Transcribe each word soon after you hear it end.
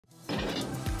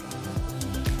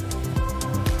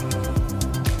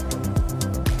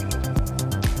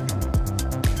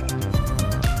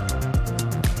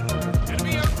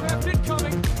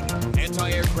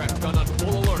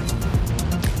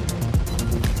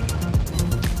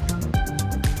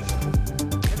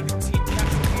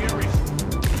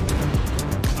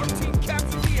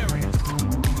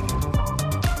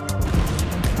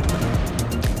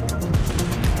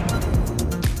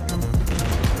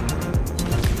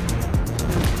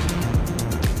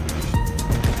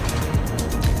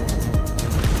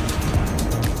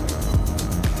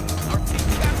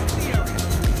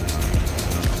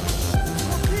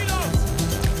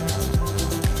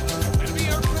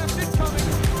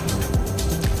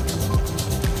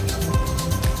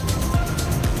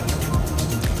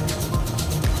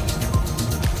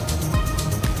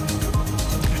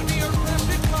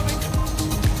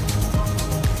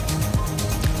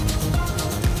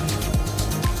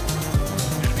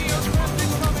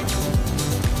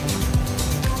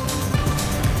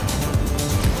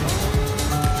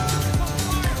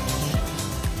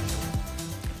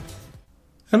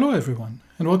Hello everyone,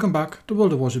 and welcome back to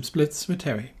World of Warships Blitz with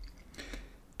Terry.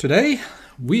 Today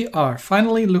we are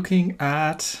finally looking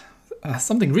at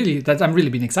something that I'm really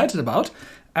been excited about,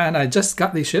 and I just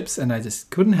got these ships and I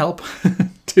just couldn't help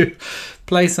to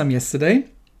play some yesterday.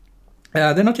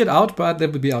 They're not yet out, but they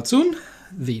will be out soon.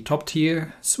 The top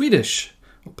tier Swedish,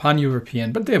 or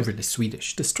pan-European, but they're really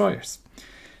Swedish destroyers.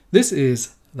 This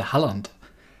is the Halland.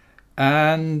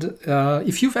 And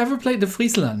if you've ever played the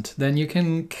Freesland, then you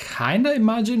can kind of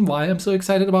imagine why I'm so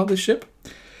excited about this ship.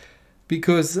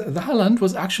 Because the Halland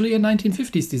was actually a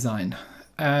 1950s design.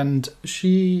 And I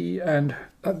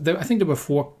think there were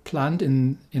 4 planned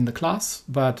in the class,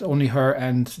 but only her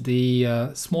and the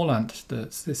Småland,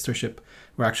 the sister ship,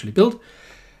 were actually built.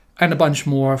 And a bunch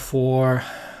more for,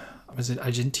 was it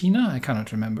Argentina? I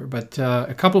cannot remember, but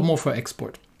a couple more for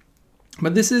export.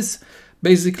 But this is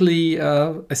basically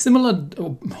a similar,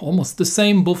 almost the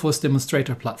same Bofors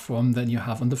demonstrator platform than you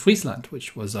have on the Freesland,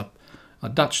 which was a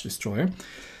Dutch destroyer.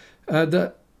 I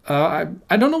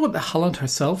don't know what the Halland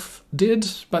herself did,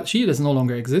 but she does no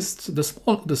longer exist. The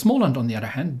Småland, on the other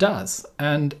hand, does.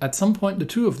 And at some point, the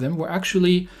two of them were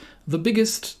actually the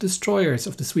biggest destroyers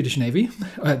of the Swedish Navy,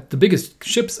 the biggest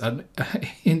ships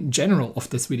in general of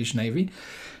the Swedish Navy.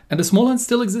 And the Småland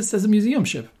still exists as a museum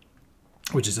ship,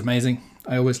 which is amazing.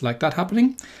 I always like that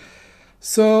happening.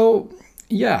 So,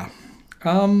 yeah.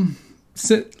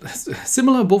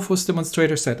 Similar Bofors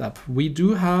demonstrator setup. We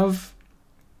do have,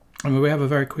 we have a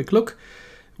very quick look.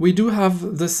 We do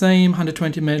have the same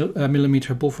 120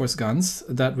 millimeter Bofors guns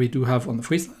that we do have on the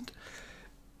Freesland.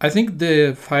 I think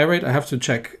the fire rate, I have to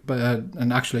check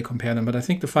and actually compare them, but I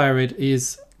think the fire rate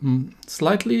is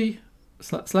slightly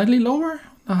lower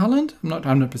than Halland. I'm not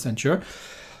 100% sure.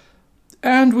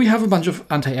 And we have a bunch of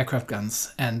anti-aircraft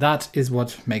guns, and that is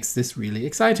what makes this really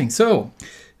exciting. So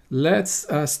let's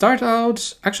start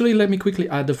out. Actually, let me quickly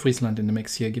add the Freesland in the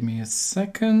mix here. Give me a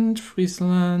second.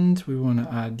 Freesland, we want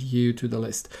to add you to the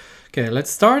list. Okay, let's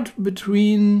start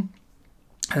between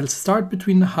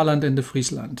the Halland and the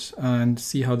Freesland and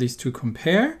see how these two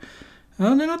compare.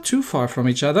 They're not too far from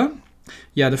each other.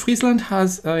 Yeah, the Freesland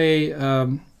has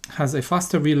a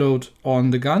faster reload on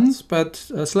the guns, but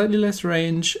slightly less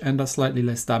range and a slightly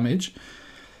less damage.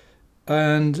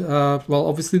 And, well,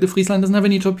 obviously the Freesland doesn't have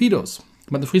any torpedoes,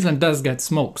 but the Freesland does get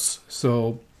smokes,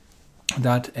 so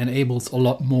that enables a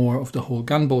lot more of the whole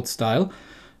gunboat style.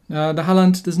 The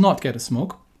Halland does not get a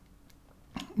smoke,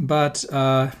 but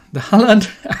the Halland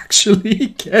actually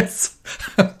gets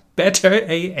a better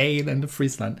AA than the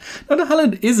Freesland. Now, the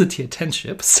Halland is a tier 10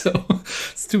 ship, so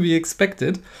it's to be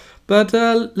expected. But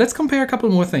let's compare a couple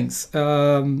more things.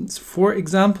 For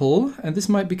example, and this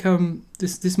might become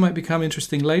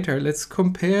interesting later. Let's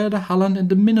compare the Halland and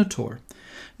the Minotaur.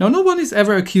 Now, no one has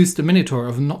ever accused the Minotaur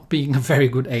of not being a very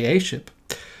good AA ship,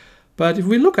 but if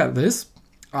we look at this,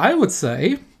 I would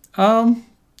say the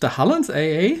Halland's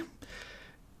AA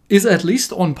is at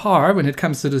least on par when it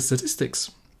comes to the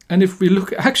statistics. And if we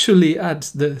look actually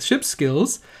at the ship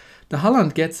skills, the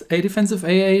Halland gets a defensive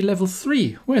AA level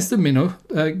 3, whereas the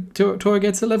Minotaur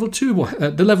gets a level 2,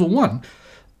 the level 1.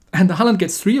 And the Halland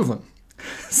gets 3 of them.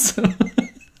 So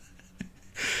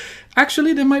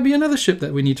actually, there might be another ship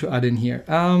that we need to add in here.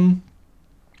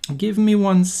 Give me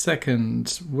 1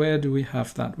 second. Where do we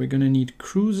have that? We're going to need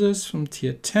cruisers from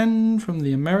tier 10, from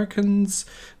the Americans.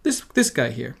 This guy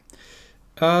here.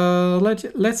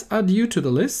 Let's add you to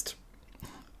the list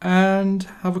and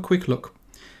have a quick look.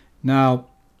 Now,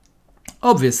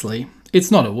 obviously,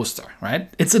 it's not a Worcester,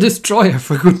 right? It's a destroyer,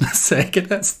 for goodness sake. It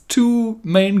has 2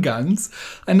 main guns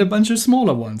and a bunch of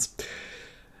smaller ones.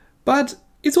 But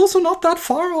it's also not that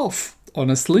far off,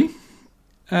 honestly.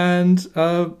 And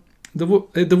the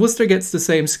Worcester gets the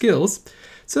same skills.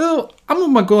 So I'm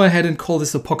going to go ahead and call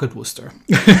this a pocket Worcester.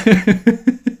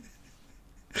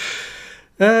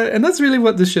 And that's really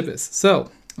what this ship is. So,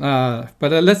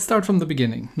 but let's start from the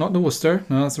beginning. Not the Worcester.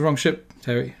 No, that's the wrong ship,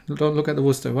 Terry. Don't look at the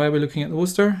Worcester. Why are we looking at the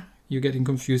Worcester? You're getting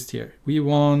confused here. We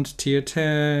want tier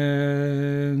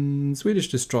 10 Swedish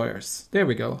destroyers. There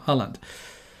we go, Halland.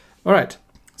 All right.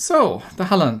 So, the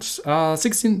Halland,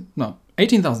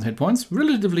 18,000 hit points.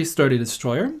 Relatively sturdy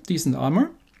destroyer. Decent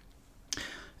armor.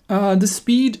 The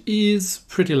speed is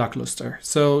pretty lackluster.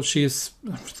 So, she's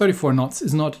 34 knots,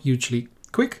 is not hugely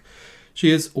quick. She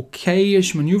is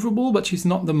okay-ish maneuverable, but she's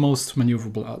not the most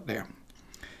maneuverable out there.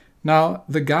 Now,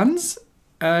 the guns,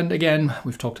 and again,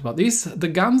 we've talked about these, the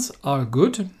guns are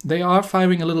good. They are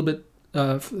firing a little bit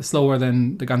slower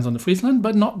than the guns on the Freesland,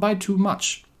 but not by too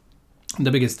much.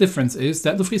 The biggest difference is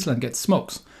that the Freesland gets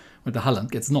smokes, where the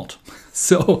Halland gets not.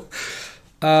 So,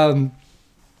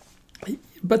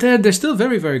 But they're still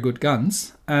very, very good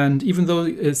guns. And even though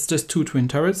it's just 2 twin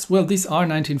turrets, well, these are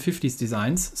 1950s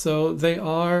designs. So they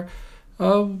are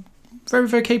very,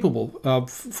 very capable.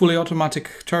 Fully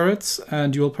automatic turrets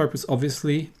and dual purpose,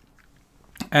 obviously.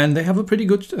 And they have a pretty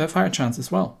good fire chance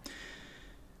as well.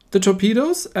 The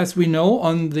torpedoes, as we know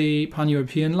on the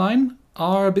Pan-European line,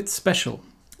 are a bit special.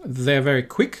 They're very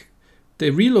quick. They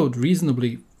reload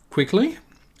reasonably quickly,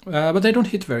 but they don't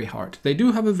hit very hard. They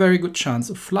do have a very good chance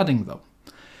of flooding, though.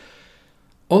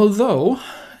 Although,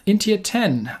 in Tier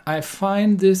 10, I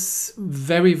find this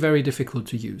very, very difficult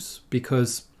to use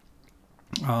because...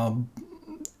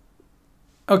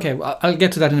 okay, well, I'll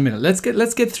get to that in a minute. Let's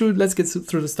get through the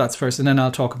stats first, and then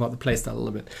I'll talk about the playstyle a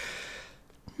little bit.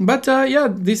 But yeah,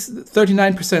 this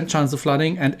 39% chance of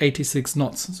flooding and 86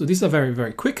 knots. So these are very,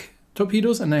 very quick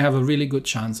torpedoes, and they have a really good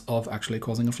chance of actually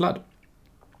causing a flood.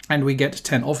 And we get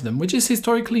 10 of them, which is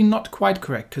historically not quite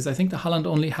correct, because I think the Halland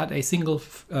only had a single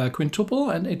quintuple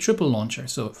and a triple launcher,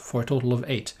 so for a total of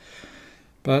 8.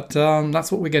 But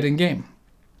that's what we get in game.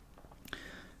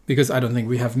 Because I don't think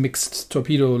we have mixed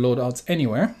torpedo loadouts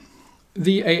anywhere.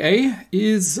 The AA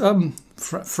is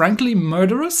frankly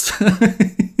murderous.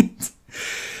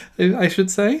 I should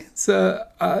say. So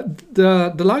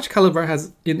the large caliber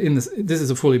has this is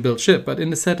a fully built ship, but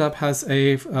in the setup has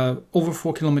a over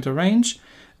 4 kilometer range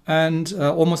and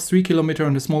almost 3 kilometer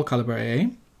on the small caliber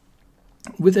AA,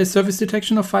 with a surface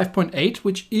detection of 5.8,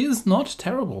 which is not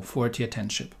terrible for a tier 10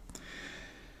 ship.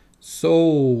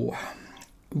 So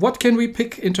what can we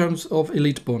pick in terms of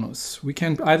elite bonus? We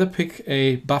can either pick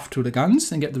a buff to the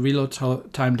guns and get the reload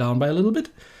time down by a little bit,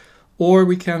 or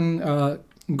we can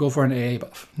go for an AA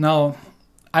buff. Now,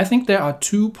 I think there are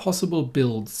 2 possible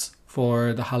builds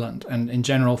for the Halland and in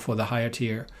general for the higher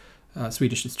tier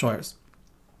Swedish destroyers,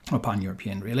 or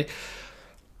pan-European really.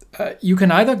 You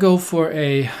can either go for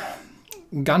a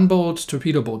gunboat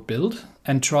torpedo boat build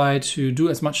and try to do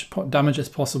as much damage as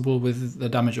possible with the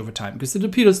damage over time, because the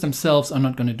torpedoes themselves are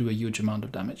not going to do a huge amount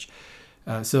of damage.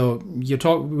 So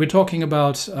we're talking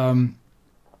about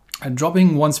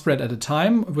dropping one spread at a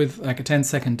time with like a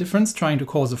 10-second difference, trying to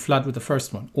cause a flood with the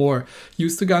first one, or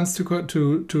use the guns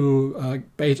to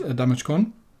bait a damage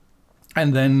cone,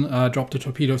 and then drop the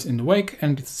torpedoes in the wake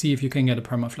and see if you can get a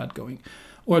perma flood going,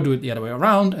 or do it the other way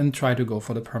around and try to go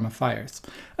for the perma fires.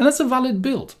 And that's a valid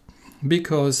build,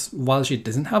 because while she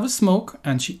doesn't have a smoke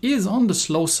and she is on the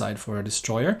slow side for a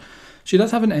destroyer, she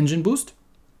does have an engine boost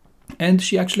and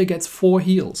she actually gets 4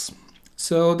 heals.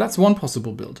 So that's one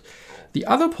possible build. The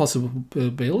other possible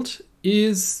build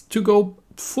is to go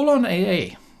full on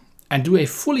AA and do a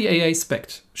fully AA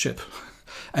spec ship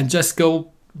and just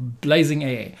go blazing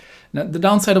AA. Now, the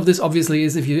downside of this obviously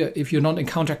is if you not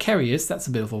encounter carriers, that's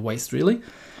a bit of a waste really.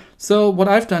 So what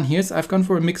I've done here is I've gone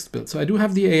for a mixed build. So I do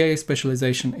have the AA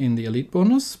specialization in the elite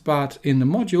bonus, but in the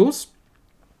modules,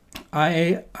 and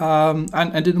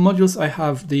in the modules I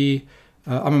have the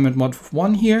armament mod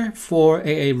 1 here for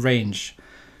AA range.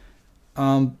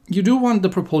 You do want the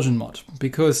propulsion mod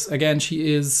because again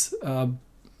she is on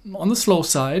the slow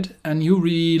side, and you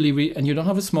really and you don't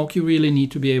have a smoke. You really need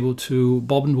to be able to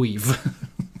bob and weave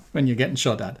when you're getting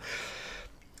shot at.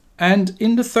 And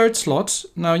in the 3rd slot,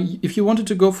 now if you wanted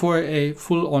to go for a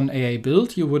full-on AA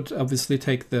build, you would obviously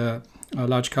take the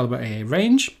large caliber AA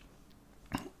range,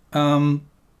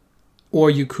 or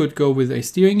you could go with a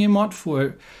steering gear mod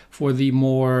for the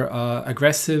more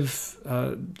aggressive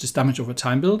just damage over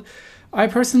time build. I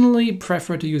personally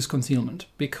prefer to use concealment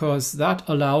because that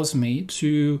allows me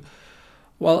to,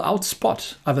 well,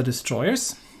 outspot other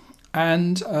destroyers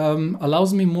and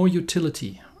allows me more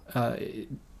utility.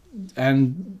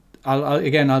 And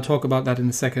I'll talk about that in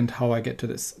a second, how I get to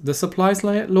this. The supplies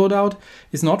loadout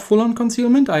is not full on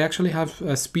concealment. I actually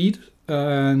have speed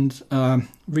and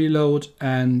reload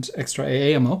and extra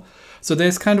AA ammo. So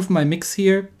there's kind of my mix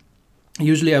here.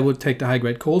 Usually I would take the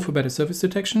high-grade coal for better surface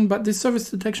detection, but this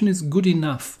surface detection is good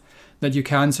enough that you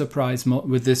can surprise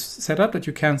with this setup, that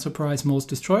you can surprise most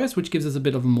destroyers, which gives us a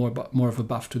bit of more of a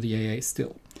buff to the AA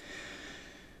still.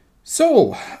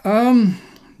 So,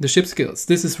 the ship skills.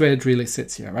 This is where it really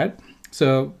sits here, right?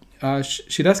 So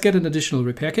she does get an additional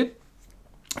repair kit,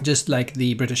 just like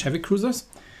the British heavy cruisers.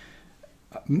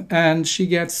 And she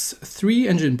gets 3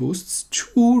 engine boosts,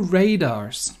 2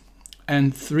 radars,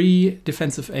 and 3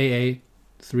 defensive AA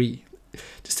 3.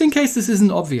 Just in case this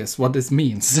isn't obvious what this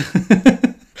means.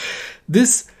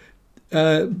 This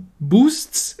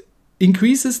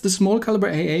increases the small caliber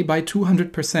AA by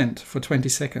 200% for 20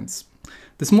 seconds.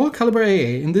 The small caliber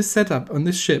AA in this setup on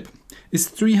this ship is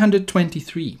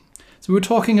 323. So we're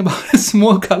talking about a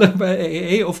small caliber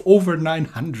AA of over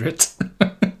 900.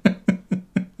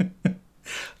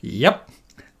 Yep.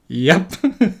 Yep.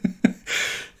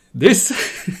 This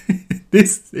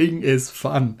this thing is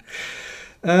fun.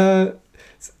 The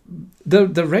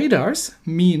radars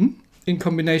mean, in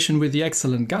combination with the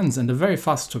excellent guns and the very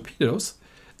fast torpedoes,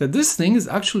 that this thing is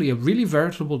actually a really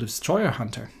veritable destroyer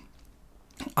hunter.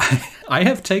 I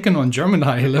have taken on German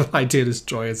high tier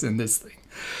destroyers in this thing.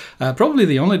 Probably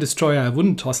the only destroyer I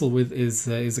wouldn't tussle with is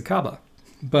a Camo.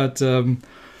 But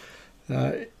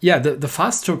yeah, the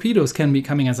fast torpedoes can be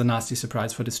coming as a nasty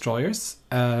surprise for destroyers.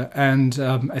 And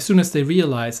as soon as they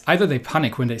realize, either they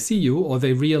panic when they see you, or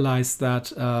they realize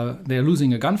that they're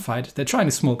losing a gunfight, they're trying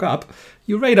to smoke up,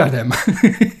 you radar them.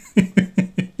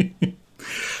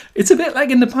 It's a bit like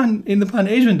in the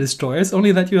Pan-Asian destroyers,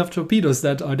 only that you have torpedoes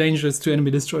that are dangerous to enemy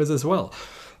destroyers as well.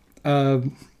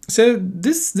 So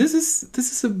this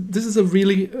is a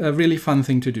really fun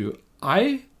thing to do.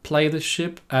 I play this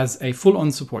ship as a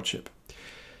full-on support ship.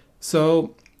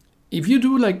 So if you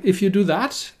do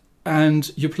that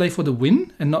and you play for the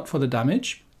win and not for the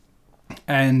damage,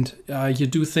 and you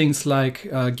do things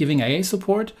like giving AA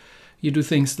support, you do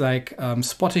things like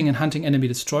spotting and hunting enemy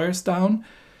destroyers down,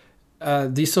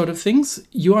 these sort of things,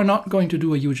 you are not going to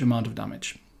do a huge amount of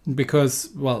damage because,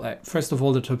 well, first of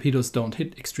all, the torpedoes don't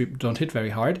hit very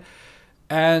hard,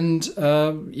 and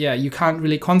yeah, you can't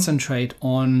really concentrate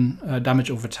on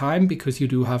damage over time because you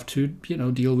do have to,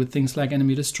 deal with things like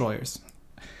enemy destroyers.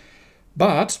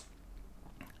 But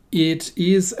it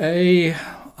is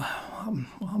how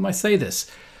am I say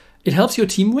this? It helps your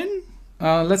team win.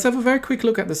 Let's have a very quick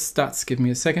look at the stats. Give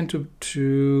me a second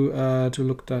to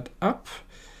look that up.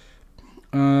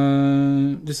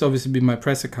 This obviously be my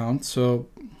press account, so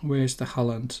where's the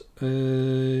Halland?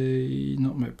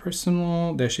 Not my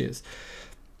personal. There she is.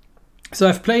 So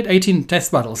I've played 18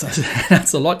 test battles.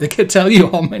 That's a lot. I can tell you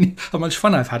how much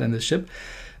fun I've had in this ship,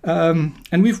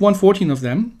 and we've won 14 of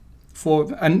them.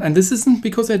 And this isn't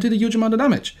because I did a huge amount of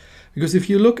damage, because if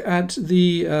you look at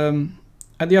the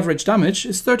average damage,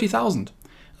 it's 30,000.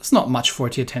 That's not much for a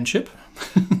tier 10 ship.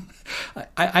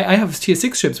 I have tier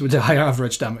 6 ships with a higher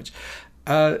average damage.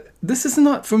 This is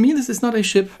not, for me, this is not a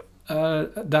ship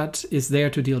that is there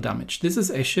to deal damage. This is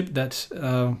a ship that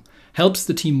helps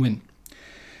the team win.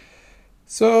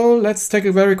 So let's take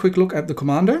a very quick look at the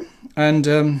commander, and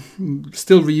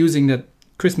still reusing that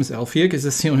Christmas elf here because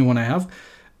that's the only one I have.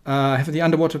 I have the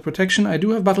underwater protection. I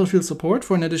do have battlefield support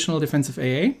for an additional defensive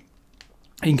AA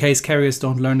in case carriers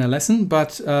don't learn their lesson,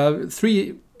 but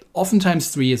oftentimes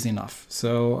 3 is enough.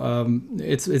 So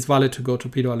it's valid to go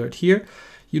torpedo alert here.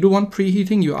 You do want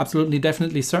preheating. You absolutely,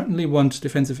 definitely, certainly want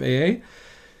defensive AA.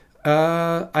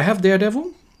 I have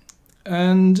Daredevil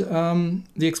and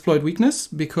the exploit weakness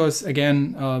because,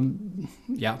 again,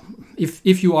 yeah,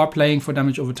 if you are playing for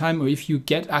damage over time, or if you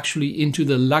get actually into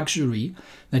the luxury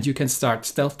that you can start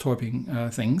stealth torping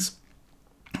things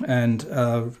and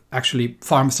actually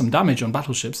farm some damage on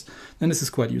battleships, then this is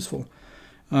quite useful.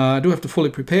 I do have the fully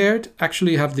prepared.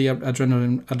 Actually have the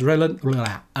adrenaline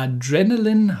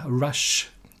rush,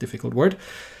 difficult word.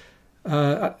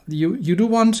 You do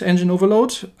want engine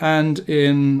overload, and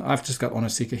I've just got Honor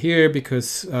Seeker here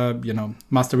because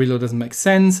Master Reload doesn't make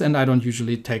sense, and I don't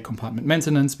usually take compartment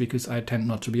maintenance because I tend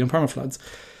not to be on permafloods.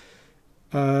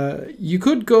 You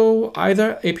could go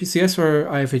either APCS or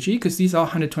IFAG because these are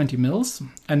 120 mils,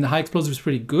 and the high explosive is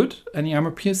pretty good. Any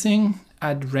armor piercing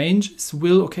at range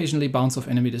will occasionally bounce off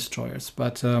enemy destroyers,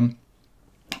 but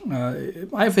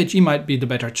IFAG might be the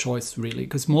better choice, really,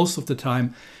 because most of the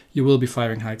time you will be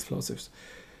firing high explosives.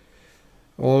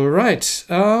 All right,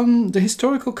 the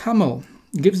historical Camo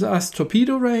gives us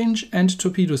torpedo range and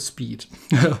torpedo speed,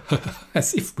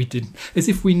 as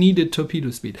if we needed torpedo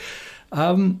speed,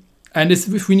 and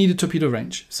as if we needed torpedo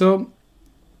range. So,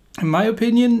 in my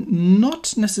opinion,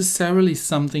 not necessarily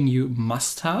something you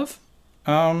must have.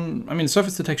 I mean,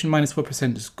 surface detection minus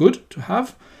 4% is good to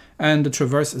have, and the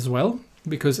traverse as well,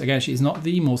 because again, she's not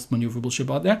the most maneuverable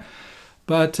ship out there.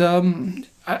 But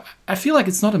I feel like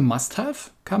it's not a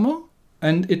must-have Camo,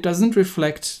 and it doesn't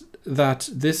reflect that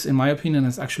this, in my opinion,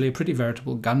 is actually a pretty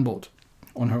veritable gunboat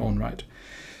on her own right.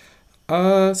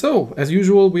 So, as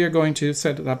usual, we are going to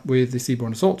set it up with the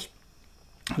Seaborne Assault.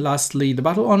 Lastly, the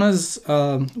battle honors.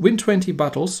 Win 20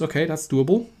 battles. Okay, that's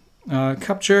doable.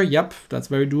 Capture, yep, that's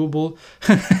very doable.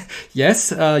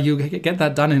 Yes, you get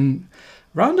that done in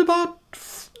round about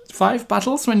 5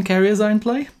 battles when carriers are in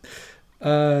play.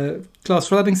 Class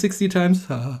flooding 60 times.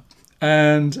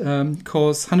 And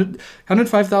cause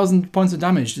 105,000 points of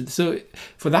damage. So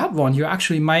for that one, you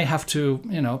actually might have to,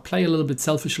 play a little bit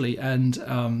selfishly and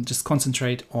just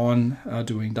concentrate on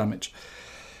doing damage.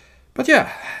 But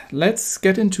yeah, let's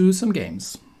get into some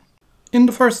games. In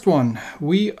the first one,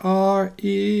 we are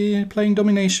playing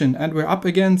Domination, and we're up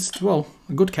against, well,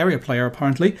 a good carrier player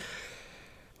apparently.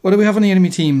 What do we have on the enemy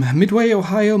team? Midway,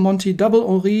 Ohio, Monty, Double,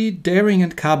 Ori, Daring,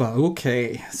 and Kaba.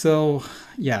 Okay, so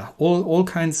yeah, all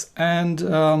kinds, and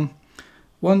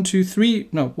two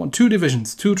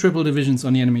divisions, two triple divisions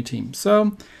on the enemy team.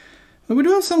 So we do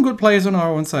have some good players on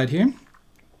our own side here,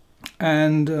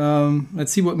 and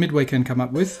let's see what Midway can come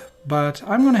up with. But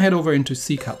I'm going to head over into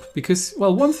C Cup because,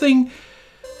 well, one thing,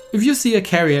 if you see a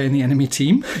carrier in the enemy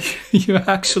team, you're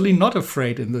actually not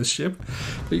afraid in this ship.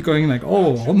 But you're going like,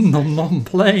 oh, nom nom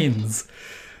planes.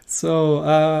 So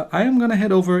I am going to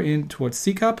head over in towards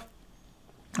C Cup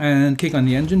and kick on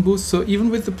the engine boost. So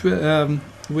even with the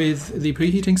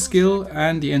preheating skill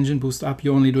and the engine boost up,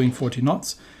 you're only doing 40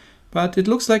 knots. But it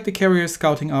looks like the carrier is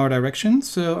scouting our direction.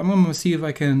 So I'm going to see if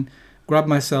I can grab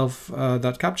myself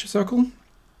that capture circle.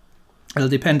 It'll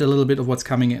depend a little bit of what's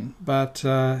coming in, but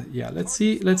yeah, let's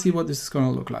see what this is going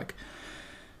to look like.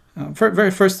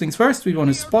 Very first things first, we want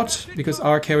to spot because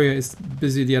our carrier is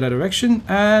busy the other direction,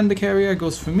 and the carrier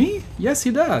goes for me. Yes,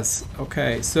 he does.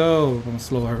 Okay, so I'm going to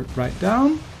slow her right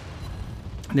down.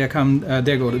 There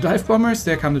go the dive bombers.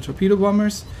 There come the torpedo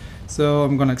bombers. So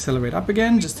I'm going to accelerate up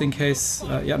again, just in case.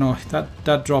 Yeah, no,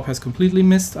 that drop has completely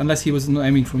missed, unless he was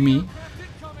aiming for me.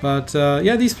 But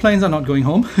yeah, these planes are not going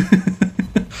home.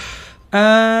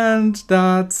 And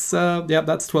that's yeah,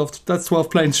 that's 12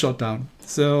 planes shot down.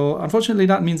 So unfortunately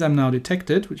that means I'm now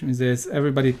detected, which means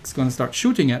everybody's going to start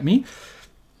shooting at me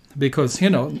because, you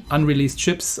know, unreleased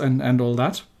ships and all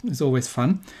that is always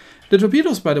fun. The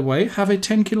torpedoes, by the way, have a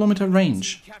 10-kilometer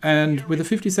range, and with a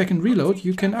 50-second reload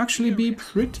you can actually be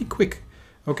pretty quick.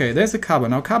 Okay, there's a Kaba.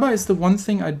 Now Kaba is the one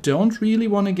thing I don't really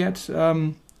want to get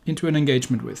into an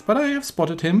engagement with, but I have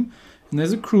spotted him, and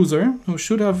there's a cruiser who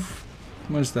should have,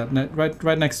 what is that?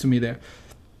 Right next to me there.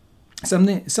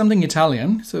 Something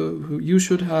Italian. So you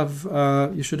should have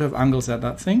angles at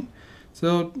that thing.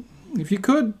 So if you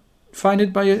could find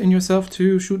it in yourself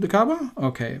to shoot the Kaba.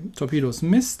 Okay, torpedoes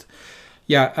missed.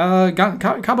 Yeah,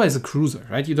 Kaba is a cruiser,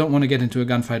 right? You don't want to get into a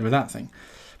gunfight with that thing.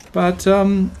 But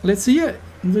let's see.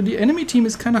 The enemy team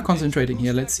is kind of concentrating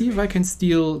here. Let's see if I can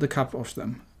steal the cup off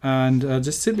them and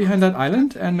just sit behind that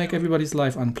island and make everybody's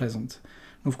life unpleasant.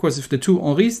 Of course, if the two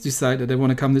Henris decide that they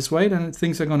want to come this way, then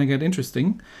things are going to get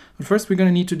interesting. But first we're going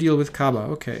to need to deal with Kaba.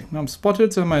 Okay, now I'm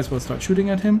spotted, so I might as well start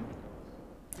shooting at him.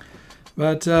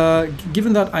 But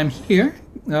given that I'm here,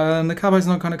 the Kaba is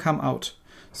not going to come out.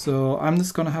 So I'm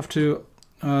just going to have to...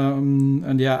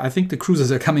 and yeah, I think the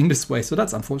cruisers are coming this way, so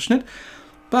that's unfortunate.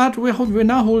 But we're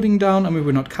now holding down... I mean,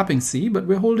 we're not capping C, but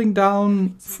we're holding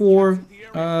down four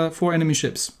enemy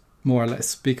ships, more or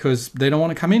less, because they don't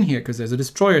want to come in here because there's a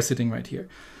destroyer sitting right here,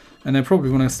 and they probably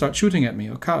want to start shooting at me.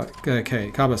 Okay,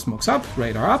 Kaba smokes up,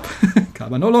 radar up.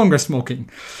 Kaba no longer smoking.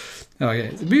 Okay,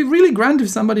 it'd be really grand if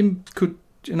somebody could,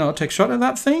 you know, take shot at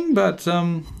that thing, but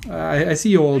I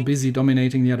see you all busy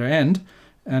dominating the other end,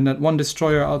 and that one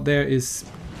destroyer out there is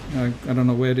I don't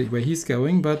know where he's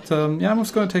going, but yeah, I'm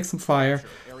just going to take some fire.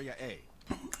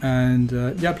 And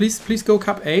yeah, please go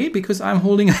Cap A, because I'm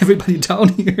holding everybody down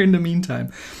here in the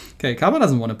meantime. Okay, Kaba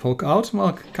doesn't want to poke out.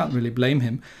 Well, can't really blame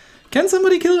him. Can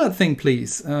somebody kill that thing,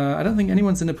 please? I don't think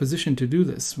anyone's in a position to do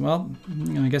this. Well,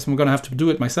 I guess I'm going to have to do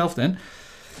it myself then.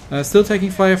 Still taking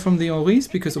fire from the Henris,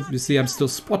 because obviously I'm still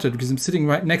spotted, because I'm sitting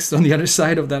right next on the other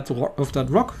side of that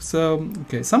rock. So,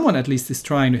 okay, someone at least is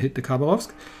trying to hit the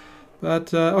Khabarovsk.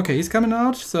 But, okay, he's coming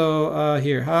out. So,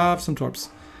 here, have some torps.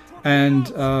 And,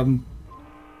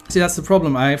 see, that's the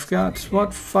problem. I've got,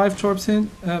 what, 5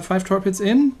 torpedoes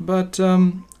in, but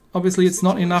obviously it's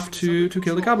not enough to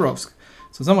kill the Khabarovsk.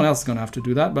 So someone else is going to have to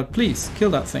do that, but please, kill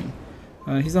that thing.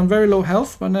 He's on very low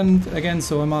health, but then again,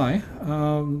 so am I.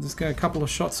 Just get a couple of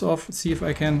shots off, see if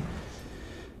I can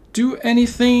do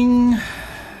anything.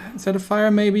 Set a fire,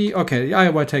 maybe? Okay, the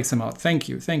Iowa takes him out. Thank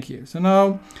you, thank you. So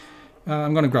now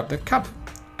I'm going to grab the cup.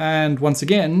 And once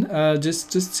again,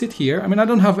 just sit here. I mean, I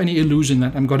don't have any illusion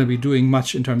that I'm going to be doing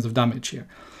much in terms of damage here.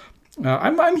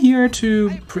 I'm here to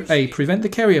prevent the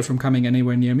carrier from coming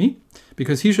anywhere near me,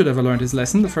 because he should have learned his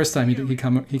lesson the first time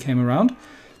he came around.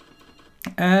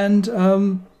 And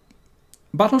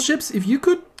battleships, if you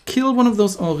could kill one of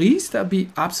those Henris, that'd be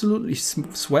absolutely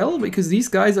swell, because these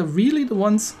guys are really the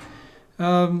ones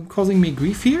causing me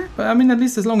grief here. But I mean, at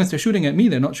least as long as they're shooting at me,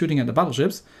 they're not shooting at the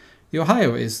battleships. The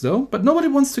Ohio is, though, but nobody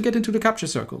wants to get into the capture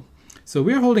circle. So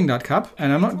we're holding that cap,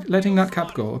 and I'm not letting that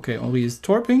cap go. Okay, Henri is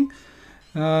torping,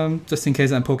 just in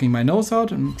case I'm poking my nose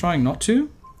out. I'm trying not to.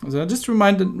 So just to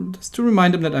remind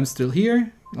them that I'm still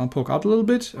here. I'll poke out a little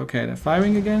bit. Okay, they're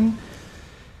firing again.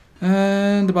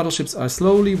 And the battleships are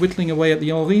slowly whittling away at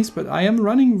the Oris, but I am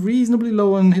running reasonably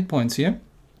low on hit points here.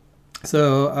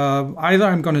 So either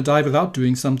I'm going to die without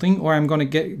doing something, or I'm going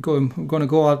to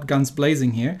go out guns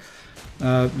blazing here.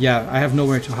 Yeah, I have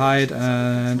nowhere to hide,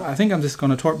 and I think I'm just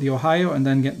going to torp the Ohio and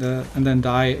then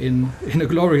die in a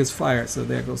glorious fire. So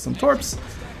there goes some torps,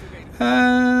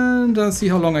 and I'll see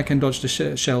how long I can dodge the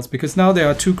shells, because now there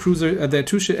are two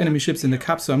enemy ships in the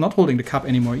cap, so I'm not holding the cap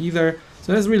anymore either.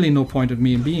 So there's really no point of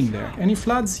me being there. Any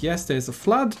floods? Yes, there's a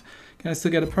flood. Can I still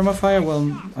get a permafire?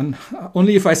 Well,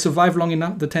 only if I survive long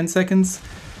enough, the 10 seconds.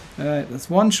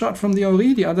 That's one shot from the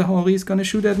Ori. The other Ori is going to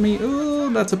shoot at me. Oh,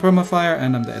 that's a permafire,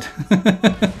 and I'm dead.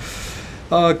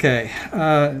 Okay.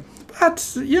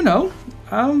 But, you know,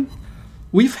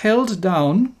 we've held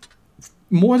down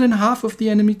more than half of the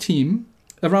enemy team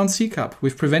around Sea Cap.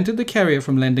 We've prevented the carrier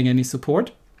from lending any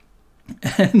support.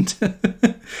 And...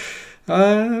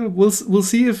 we'll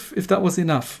see if that was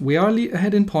enough. We are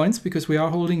ahead in points because we are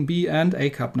holding B and A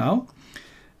Cup now,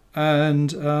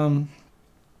 and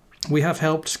we have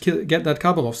helped get that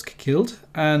Khabarovsk killed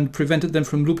and prevented them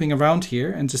from looping around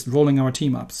here and just rolling our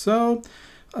team up. So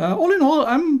all in all,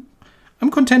 I'm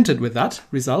contented with that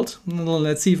result.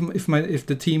 Let's see if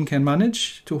the team can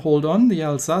manage to hold on. The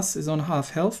Alsace is on half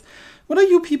health. What are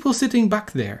you people sitting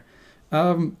back there?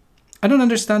 I don't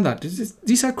understand that.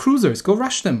 These are cruisers. Go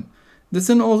rush them. That's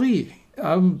an Ori.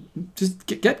 Just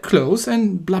get close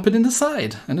and blap it in the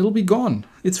side, and it'll be gone.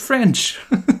 It's French.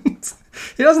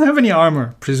 It doesn't have any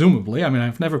armor, presumably. I mean,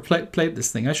 I've never played this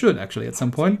thing. I should, actually, at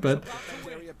some point. But,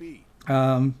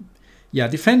 yeah,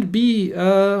 defend B.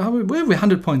 We're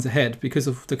 100 points ahead because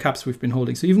of the caps we've been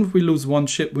holding. So even if we lose one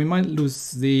ship, we might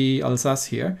lose the Alsace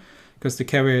here, because the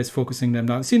carrier is focusing them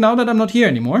down. See, now that I'm not here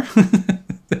anymore...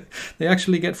 They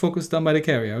actually get focused on by the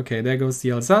carrier. Okay, there goes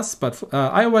the Alsace, but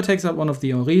Iowa takes out one of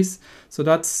the Oris, so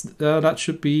that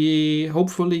should be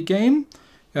hopefully game.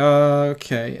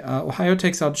 Okay, Ohio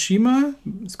takes out Shima.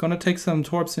 It's gonna take some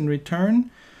torps in return,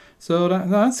 so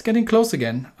that's getting close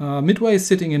again. Midway is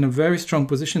sitting in a very strong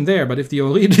position there, but if the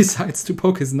Ori decides to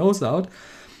poke his nose out,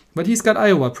 but he's got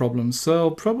Iowa problems,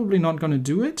 so probably not gonna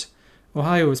do it.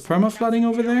 Ohio is perma-flooding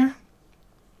over there.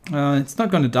 It's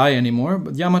not going to die anymore,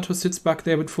 but Yamato sits back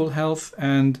there with full health,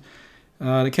 and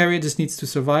the carrier just needs to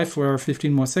survive for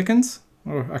 15 more seconds,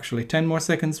 or actually 10 more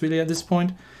seconds really at this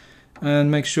point,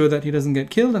 and make sure that he doesn't get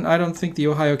killed. And I don't think the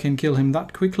Ohio can kill him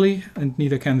that quickly, and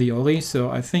neither can the Ori, so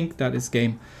I think that is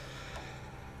game.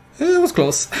 It was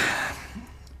close.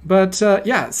 But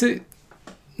yeah, so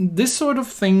this sort of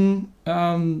thing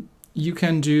you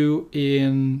can do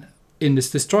in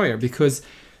this destroyer, because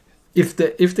if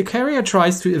the carrier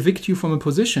tries to evict you from a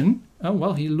position, oh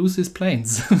well, he loses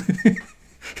planes.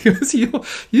 Because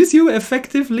you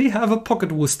effectively have a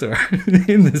pocket Worcester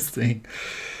in this thing.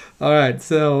 All right,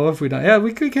 so what have we done? Yeah,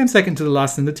 we came second to the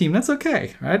last in the team. That's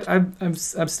okay, right? I'm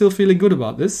still feeling good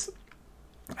about this.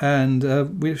 And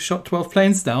we shot 12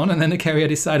 planes down, and then the carrier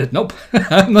decided, nope,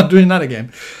 I'm not doing that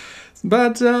again.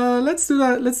 But let's do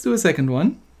that. Let's do a second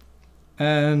one.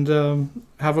 And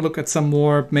have a look at some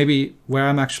more, maybe where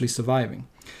I'm actually surviving.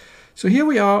 So here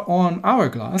we are on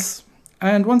Hourglass,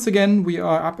 and once again we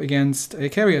are up against a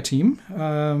carrier team.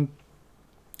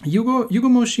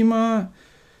 Yugomoshima,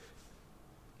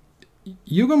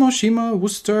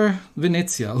 Worcester,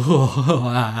 Venezia.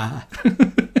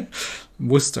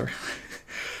 Worcester.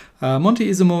 Monte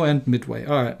Isomo and Midway.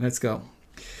 All right, let's go.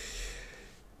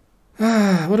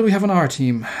 What do we have on our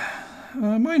team?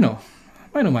 Mino.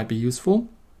 Mino might be useful.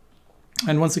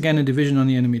 And once again, a division on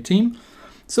the enemy team.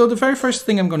 So the very first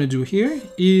thing I'm going to do here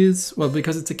is, well,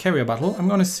 because it's a carrier battle, I'm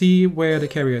going to see where the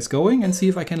carrier is going and see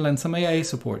if I can lend some AA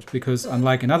support. Because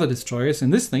unlike in other destroyers, in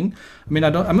this thing, I mean,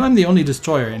 I'm the only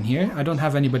destroyer in here. I don't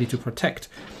have anybody to protect.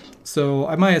 So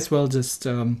I might as well just,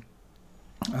 I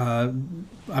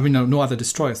mean, no other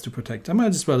destroyers to protect. I might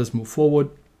as well just move forward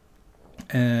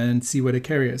and see where the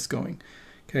carrier is going.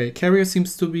 Okay, carrier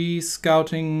seems to be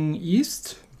scouting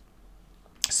east.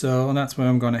 So that's where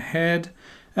I'm going to head.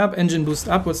 Up, engine boost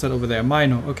up. What's that over there?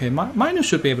 Mino. Okay, Mino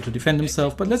should be able to defend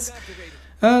himself, but let's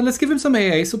give him some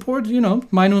AA support. You know,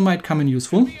 Mino might come in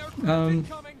useful.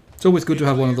 It's always good to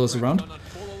have one of those around.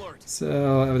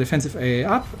 So defensive AA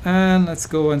up, and let's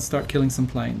go and start killing some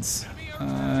planes.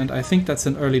 And I think that's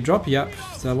an early drop. Yep,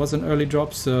 that was an early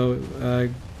drop. So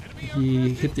he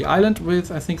hit the island with,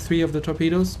 I think, 3 of the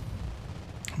torpedoes,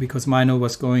 because Mino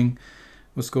was going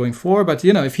 4, but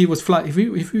you know, if he was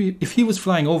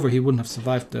flying over, he wouldn't have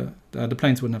survived. The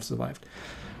planes wouldn't have survived.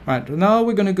 All right, now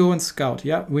we're gonna go and scout.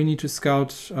 Yeah, we need to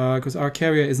scout because our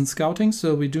carrier isn't scouting,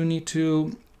 so we do need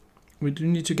to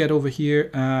get over here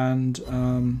and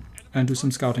and do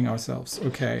some scouting ourselves.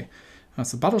 Okay,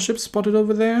 that's a battleship spotted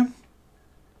over there.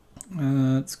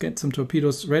 Let's get some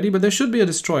torpedoes ready, but there should be a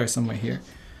destroyer somewhere here.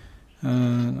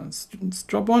 Let's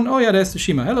drop one. Oh yeah, there's the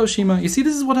Shima. Hello, Shima. You see,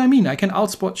 this is what I mean. I can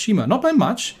outspot Shima. Not by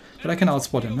much, but I can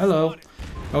outspot him. Hello.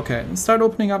 Okay, let's start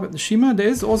opening up at the Shima. There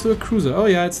is also a cruiser. Oh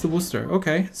yeah, it's the Worcester.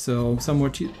 Okay, so some more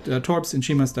torps in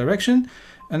Shima's direction.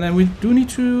 And then we do need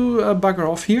to bugger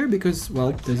off here because,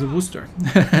 well, there's a Worcester.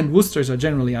 And Worcesters are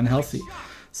generally unhealthy.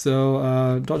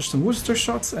 So dodge some Worcester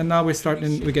shots, and now we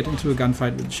get into a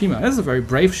gunfight with Shima. That's a very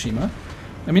brave Shima.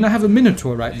 I mean, I have a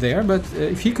Minotaur right there, but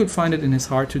if he could find it in his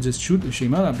heart to just shoot the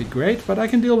Shima, that'd be great. But I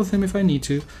can deal with him if I need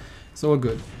to. It's all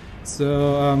good.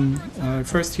 So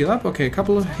first heal up. Okay, a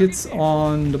couple of hits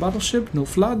on the battleship. No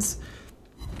floods.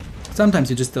 Sometimes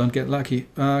you just don't get lucky.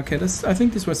 Okay, I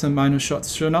think these were some minor shots.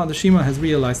 So now the Shima has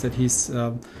realized that he's...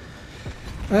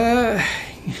 I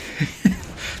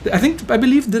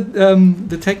believe that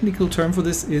the technical term for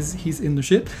this is he's in the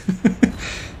shit.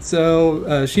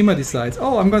 So Shima decides,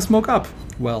 oh, I'm gonna smoke up.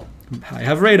 Well, I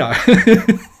have radar.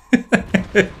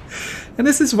 And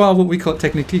this is what we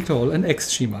technically call an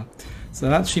ex-Shima. So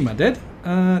that's Shima dead.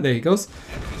 There he goes.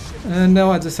 And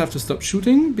now I just have to stop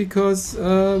shooting because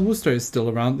Worcester is still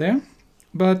around there.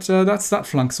 But that's that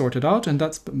flank sorted out, and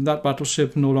that's that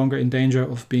battleship no longer in danger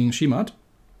of being Shima'd.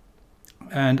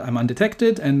 And I'm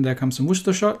undetected, and there comes some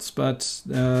Worcester shots, but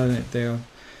they're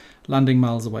landing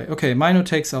miles away. Okay, Mino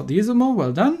takes out the Izumo.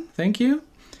 Well done, thank you.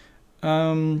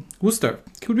 Worcester,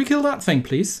 could we kill that thing,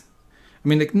 please? I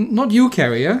mean, like, not you,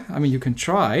 carrier. I mean, you can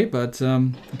try, but...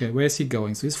 okay, where's he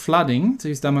going? So he's flooding, so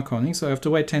he's damaconing, so I have to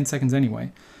wait 10 seconds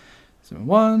anyway. So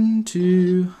 1,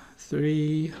 2,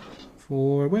 3,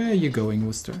 4... Where are you going,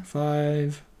 Worcester?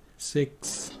 5,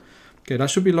 6... Okay,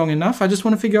 that should be long enough. I just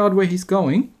want to figure out where he's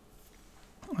going.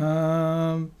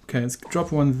 Okay, let's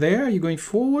drop one there. Are you going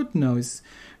forward? No, he's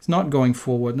not going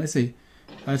forward. Let's see.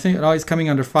 I think, oh, he's coming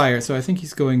under fire, so I think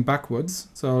he's going backwards.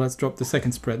 So let's drop the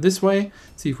second spread this way,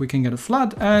 see if we can get a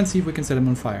flood, and see if we can set him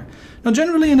on fire. Now,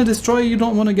 generally in a destroyer, you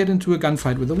don't want to get into a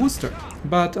gunfight with a Worcester.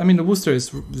 But, I mean, the Worcester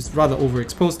is rather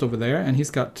overexposed over there, and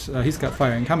he's got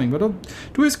fire incoming. But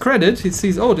to his credit, he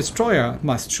sees, oh, destroyer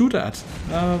must shoot at.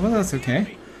 Well, that's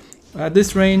okay. At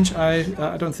this range,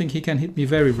 I don't think he can hit me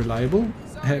very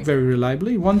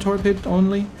reliably. One torpedo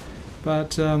only,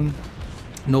 but...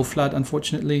 no flood,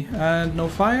 unfortunately, and no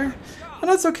fire, and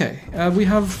that's okay. We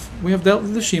have dealt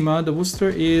with the Shima. The Worcester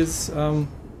is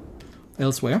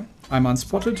elsewhere. I'm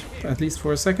unspotted, at least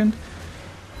for a second,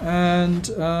 and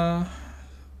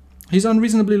he's on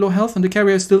reasonably low health, and the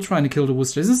carrier is still trying to kill the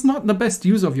Worcester. This is not the best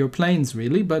use of your planes,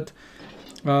 really, but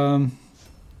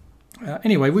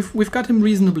anyway, we've got him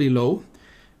reasonably low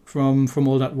from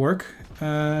all that work.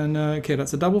 And okay,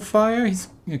 that's a double fire. His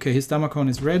Damacon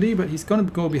is ready, but he's gonna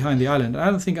go behind the island.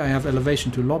 I don't think I have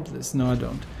elevation to lob this. No, I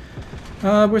don't.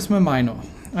 Where's my Mino?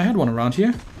 I had one around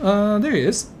here. There he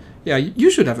is. Yeah, you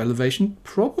should have elevation,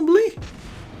 probably.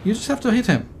 You just have to hit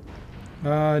him.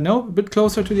 No, a bit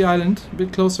closer to the island. A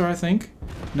bit closer, I think.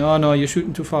 No, you're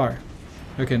shooting too far.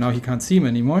 Okay, now he can't see him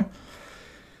anymore.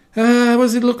 What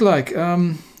does it look like?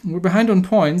 We're behind on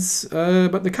points,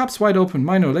 but the cup's wide open.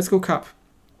 Mino, let's go cup.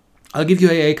 I'll give you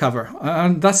AA cover.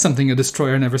 That's something a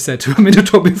destroyer never said to a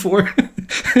Minotaur before.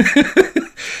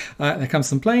 There comes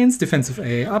some planes. Defensive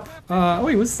AA up.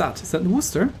 Wait, what's that? Is that the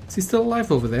Worcester? Is he still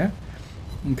alive over there?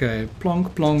 Okay,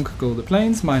 plonk, plonk, go the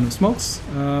planes. Mino smokes.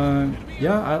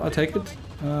 Yeah, I'll take it.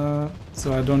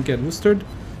 So I don't get Worcester'd.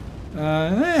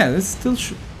 Yeah, it's still...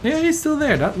 yeah, he's still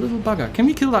there, that little bugger. Can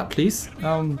we kill that, please?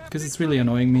 Because it's really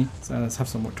annoying me. So let's have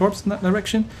some more torps in that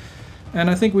direction. And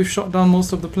I think we've shot down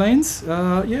most of the planes.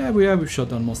 Yeah, we've shot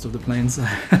down most of the planes.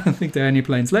 I don't think there are any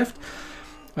planes left.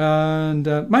 And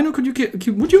Mino,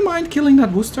 would you mind killing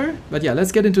that Worcester? But yeah,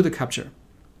 let's get into the capture.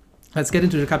 Let's get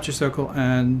into the capture circle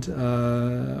and...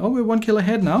 oh, we're 1 kill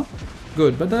ahead now.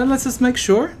 Good, but let's just make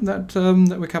sure that,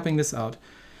 that we're capping this out.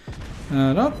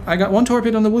 No, I got 1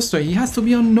 torpedo on the Worcester. He has to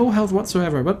be on no health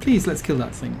whatsoever. But please, let's kill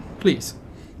that thing. Please.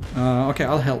 Okay,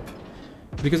 I'll help.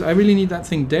 Because I really need that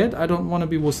thing dead. I don't want to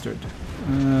be Worcester'd.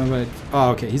 But,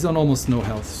 oh, okay, he's on almost no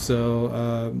health.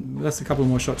 So, that's a couple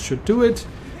more shots should do it.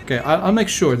 Okay, I'll make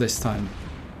sure this time.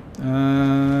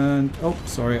 And, oh,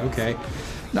 sorry, okay.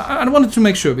 Now, I wanted to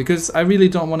make sure, because I really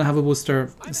don't want to have a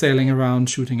Worcester sailing around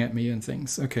shooting at me and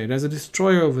things. Okay, there's a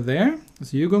destroyer over there.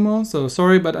 It's Yugumo, so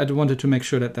sorry, but I wanted to make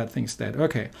sure that that thing's dead.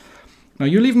 Okay. Now,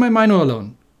 you leave my Mino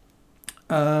alone.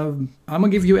 I'm gonna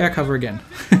give you air cover again.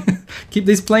 Keep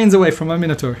these planes away from my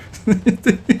Minotaur.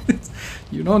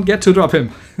 You don't get to drop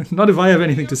him. Not if I have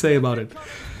anything to say about it.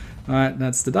 Alright,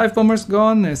 that's the dive bombers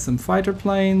gone. There's some fighter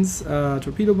planes,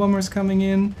 torpedo bombers coming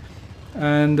in.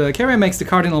 And carrier makes the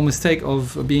cardinal mistake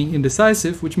of being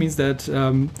indecisive, which means that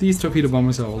these torpedo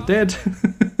bombers are all dead.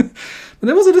 But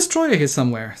there was a destroyer here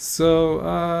somewhere, so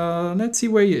let's see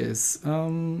where he is.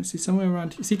 Is he somewhere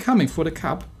around? Is he coming for the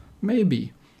cap?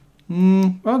 Maybe.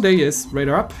 Well, there he is.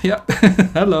 Radar up. Yeah.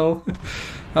 Hello.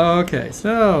 Okay,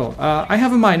 so I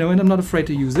have a Mino and I'm not afraid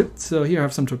to use it. So here I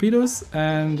have some torpedoes,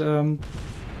 and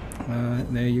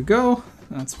there you go.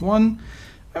 That's one.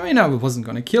 I mean, I wasn't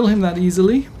going to kill him that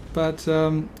easily, but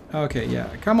okay, yeah.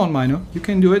 Come on, Mino. You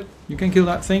can do it. You can kill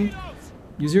that thing.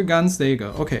 Use your guns. There you go.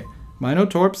 Okay, Mino,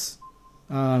 torps.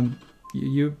 Well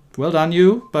done,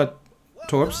 you. But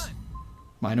torps,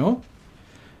 Mino.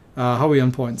 How are we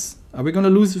on points? Are we going to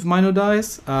lose if Mino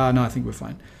dies? No, I think we're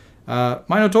fine.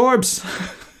 Mino torps.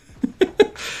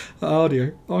 Oh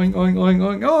dear. Oing, oing, oing,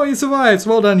 oing. Oh, he survives.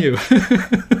 Well done, you.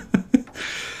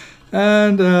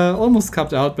 And almost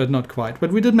capped out, but not quite.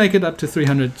 But we did make it up to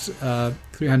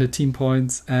 300 team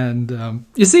points, and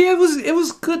you see, it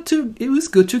was good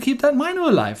to keep that Mino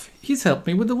alive. He's helped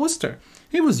me with the Worcester.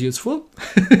 He was useful.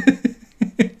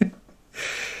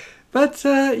 But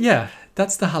yeah,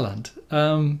 that's the Halland.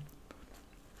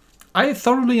 I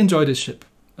thoroughly enjoy this ship,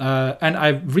 and I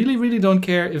really don't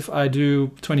care if I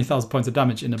do 20,000 points of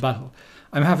damage in a battle.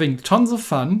 I'm having tons of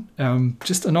fun,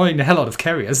 just annoying the hell out of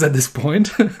carriers at this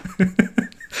point.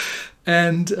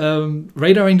 And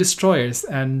radaring destroyers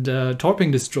and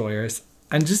torping destroyers,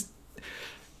 and just,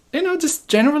 you know, just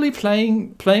generally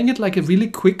playing it like a really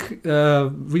quick,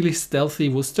 really stealthy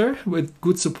Worcester with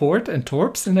good support and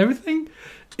torps and everything.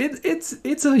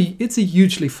 It's a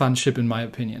hugely fun ship in my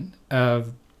opinion.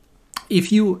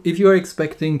 If you are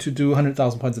expecting to do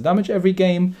 100,000 points of damage every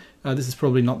game, this is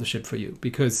probably not the ship for you,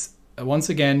 because once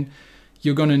again,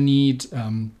 you're going to need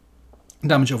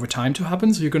damage over time to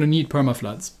happen, so you're going to need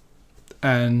permafloods.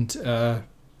 And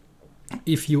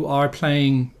if you are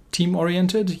playing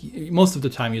team-oriented, most of the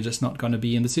time you're just not going to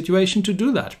be in the situation to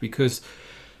do that, because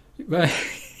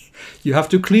you have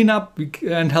to clean up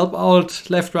and help out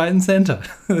left, right, and center.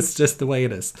 That's just the way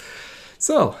it is.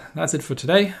 So, that's it for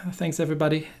today. Thanks,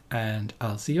 everybody, and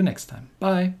I'll see you next time.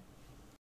 Bye!